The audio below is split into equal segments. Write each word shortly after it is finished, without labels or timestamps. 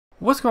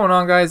What's going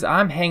on, guys?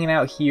 I'm hanging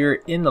out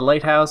here in the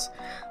Lighthouse.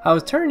 I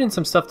was turning in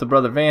some stuff to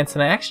Brother Vance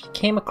and I actually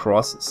came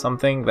across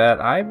something that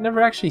I've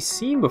never actually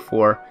seen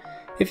before.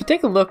 If you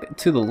take a look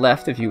to the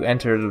left, if you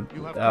enter to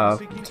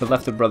the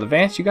left of Brother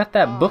Vance, you got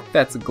that book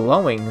that's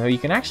glowing. You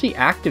can actually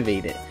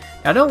activate it.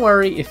 Now don't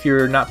worry if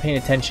you're not paying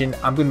attention,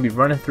 I'm going to be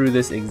running through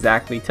this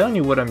exactly, telling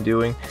you what I'm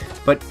doing.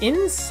 But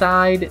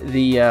inside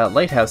the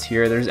lighthouse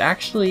here, there's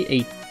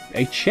actually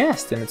a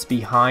chest, and it's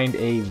behind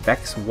a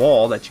Vex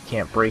wall that you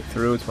can't break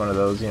through. It's one of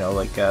those, you know,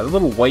 like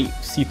little white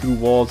see-through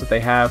walls that they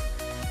have.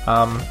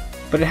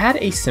 But it had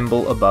a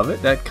symbol above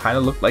it that kind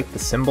of looked like the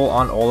symbol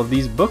on all of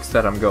these books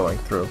that I'm going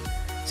through.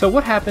 So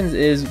what happens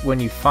is when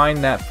you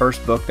find that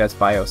first book that's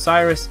by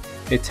Osiris,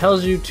 it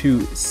tells you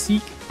to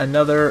seek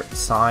another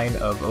sign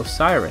of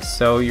Osiris.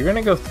 So you're going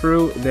to go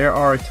through, there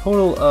are a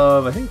total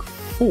of, I think,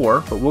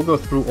 4, but we'll go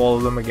through all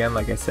of them again,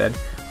 like I said.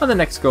 On the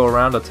next go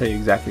around, I'll tell you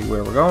exactly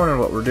where we're going and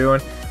what we're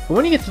doing. But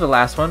when you get to the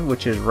last one,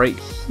 which is right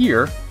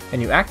here,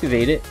 and you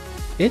activate it,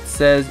 it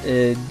says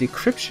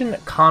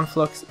decryption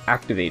conflux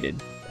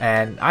activated.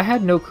 And I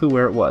had no clue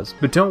where it was,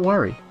 but don't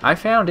worry, I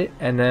found it,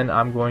 and then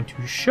I'm going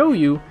to show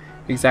you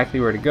exactly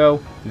where to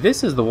go.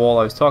 This is the wall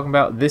I was talking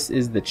about. This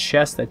is the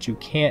chest that you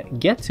can't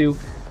get to,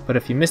 but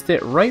if you missed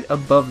it, right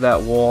above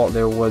that wall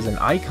there was an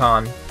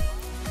icon,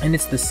 and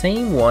it's the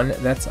same one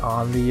that's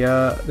on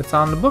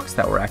the books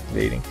that we're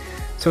activating.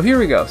 So here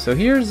we go. So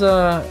here's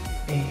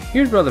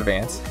Brother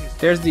Vance.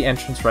 There's the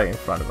entrance right in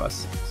front of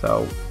us.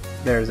 So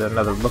there's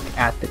another look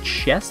at the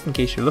chest in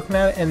case you're looking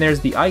at it, and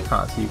there's the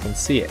icon so you can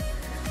see it.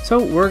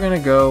 So we're gonna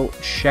go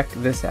check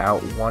this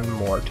out one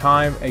more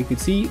time. You can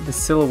see the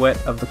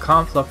silhouette of the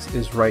conflux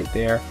is right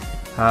there,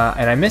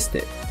 and I missed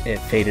it. It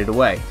faded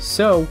away.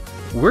 So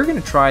we're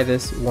gonna try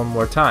this one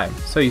more time.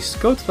 So you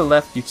go to the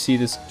left, you see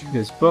this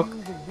book.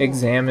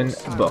 Examine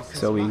book.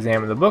 So we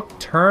examine the book,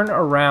 turn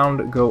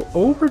around, go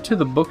over to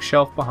the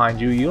bookshelf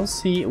behind you. You'll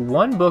see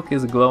one book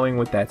is glowing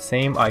with that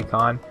same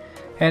icon,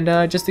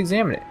 and just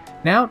examine it.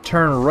 Now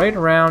turn right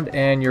around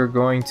and you're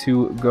going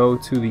to go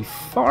to the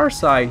far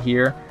side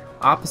here,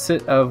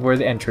 opposite of where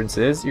the entrance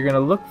is. You're going to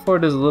look for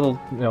this little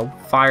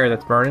fire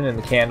that's burning in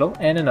the candle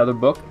and another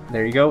book.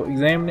 There you go,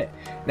 examine it.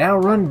 Now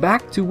run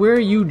back to where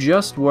you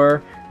just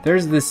were.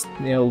 There's this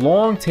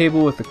long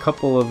table with a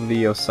couple of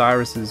the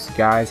Osiris's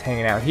guys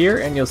hanging out here,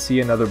 and you'll see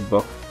another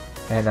book,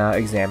 and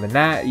examine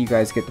that. You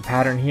guys get the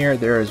pattern here.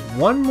 There is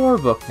one more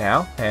book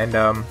now, and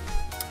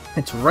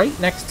it's right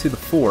next to the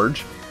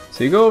forge.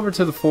 So you go over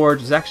to the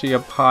forge. It's actually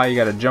up high. You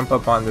got to jump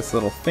up on this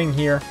little thing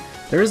here.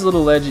 There is a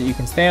little ledge that you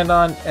can stand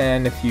on,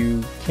 and if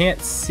you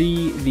can't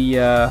see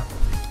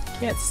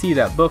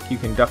that book, you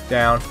can duck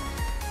down,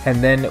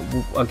 and then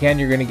again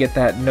you're going to get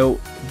that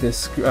note.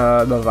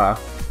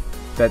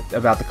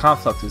 About the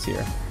confluxes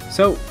here.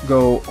 So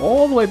go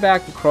all the way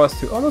back across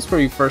to almost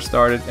where you first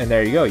started, and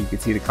there you go. You can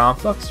see the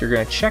conflux. You're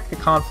going to check the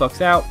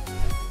conflux out.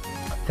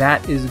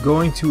 That is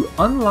going to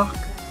unlock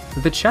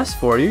the chest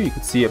for you. You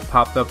can see it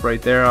popped up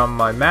right there on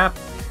my map.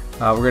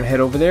 We're going to head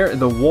over there.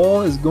 The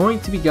wall is going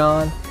to be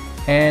gone,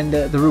 and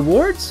the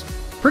rewards,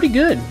 pretty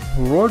good.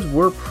 Rewards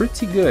were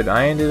pretty good.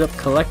 I ended up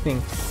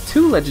collecting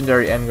 2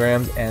 legendary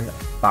engrams and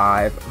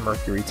 5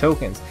 mercury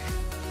tokens.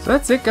 So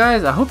that's it,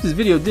 guys. I hope this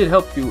video did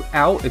help you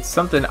out. It's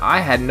something I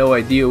had no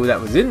idea that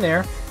was in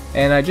there,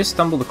 and I just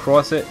stumbled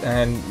across it,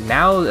 and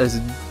now as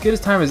good a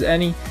time as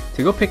any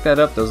to go pick that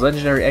up. Those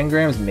legendary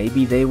engrams,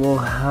 maybe they will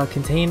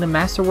contain a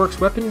Masterworks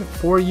weapon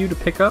for you to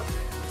pick up.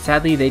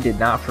 Sadly, they did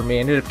not for me.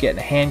 I ended up getting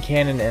a hand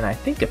cannon and I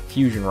think a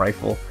fusion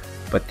rifle,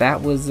 but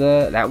that was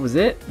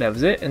it.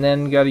 And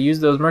then got to use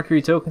those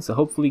mercury tokens to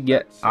hopefully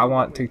get. I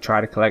want to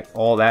try to collect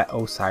all that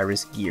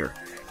Osiris gear.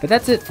 But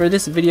that's it for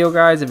this video,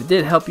 guys. If it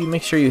did help you,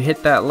 make sure you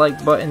hit that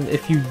like button.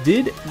 If you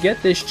did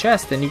get this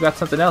chest and you got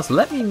something else,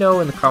 let me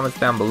know in the comments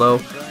down below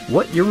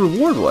what your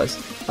reward was.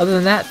 Other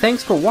than that,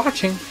 thanks for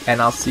watching,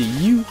 and I'll see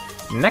you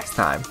next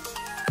time.